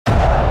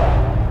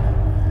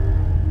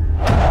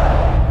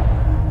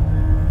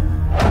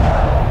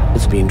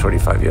been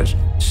 25 years.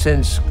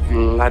 Since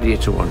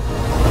Gladiator 1.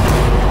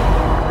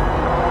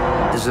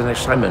 There's an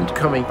excitement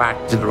coming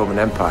back to the Roman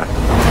Empire.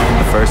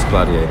 The first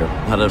Gladiator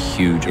had a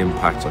huge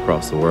impact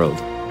across the world.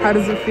 How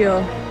does it feel?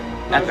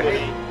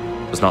 Epic.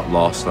 It's not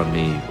lost on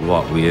me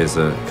what we as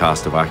a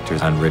cast of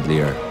actors and Ridley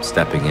are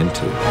stepping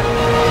into.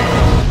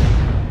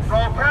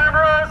 Roll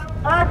cameras,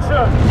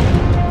 action!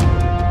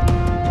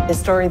 The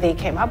story they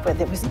came up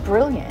with, it was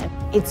brilliant.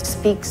 It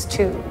speaks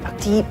to a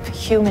deep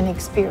human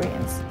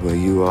experience. Where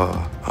you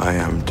are, I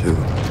am too.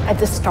 At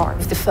the start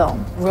of the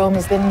film, Rome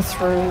has been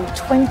through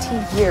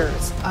 20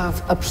 years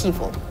of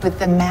upheaval with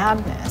the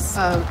madness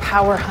of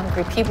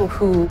power-hungry people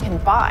who can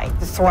buy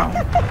the throne.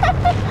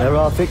 There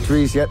are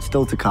victories yet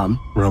still to come.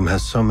 Rome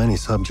has so many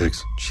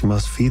subjects, she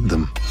must feed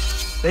them.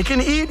 They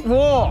can eat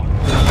war!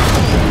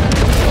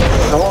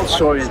 The whole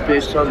story is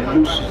based on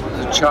Lucius,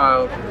 the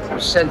child, who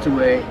was sent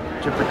away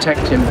to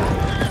protect him.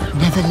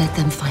 Never let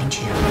them find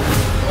you.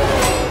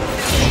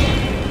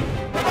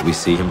 We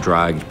see him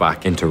dragged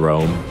back into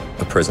Rome,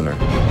 a prisoner.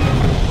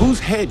 Whose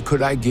head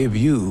could I give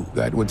you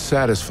that would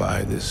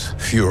satisfy this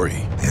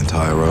fury? The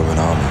entire Roman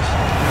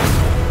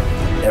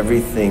army.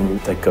 Everything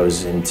that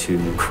goes into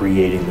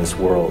creating this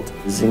world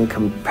is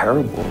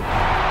incomparable.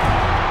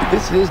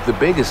 This is the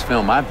biggest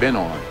film I've been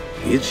on.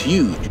 It's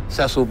huge.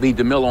 Cecil B.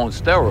 DeMille on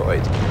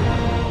steroids.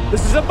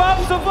 This is about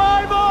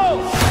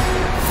survival!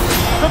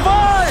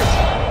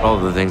 Survive! All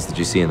of the things that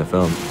you see in the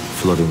film,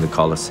 flooding the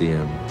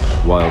Colosseum,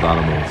 wild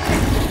animals,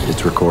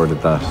 it's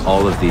recorded that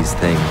all of these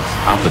things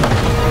happen.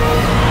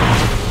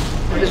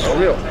 This is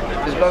real.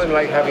 There's nothing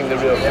like having the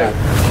real thing.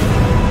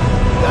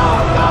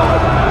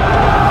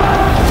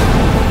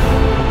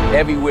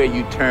 Everywhere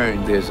you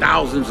turn, there's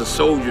thousands of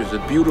soldiers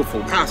with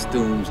beautiful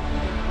costumes.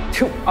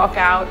 To walk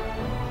out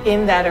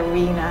in that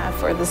arena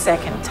for the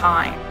second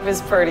time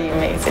was pretty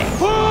amazing.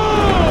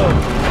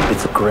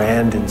 It's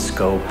grand in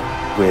scope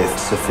with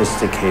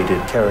sophisticated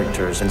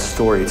characters and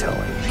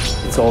storytelling.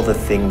 It's all the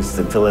things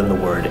that fill in the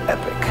word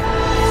epic.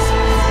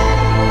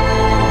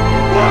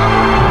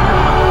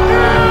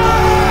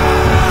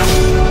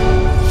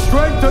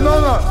 Strength and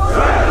honor!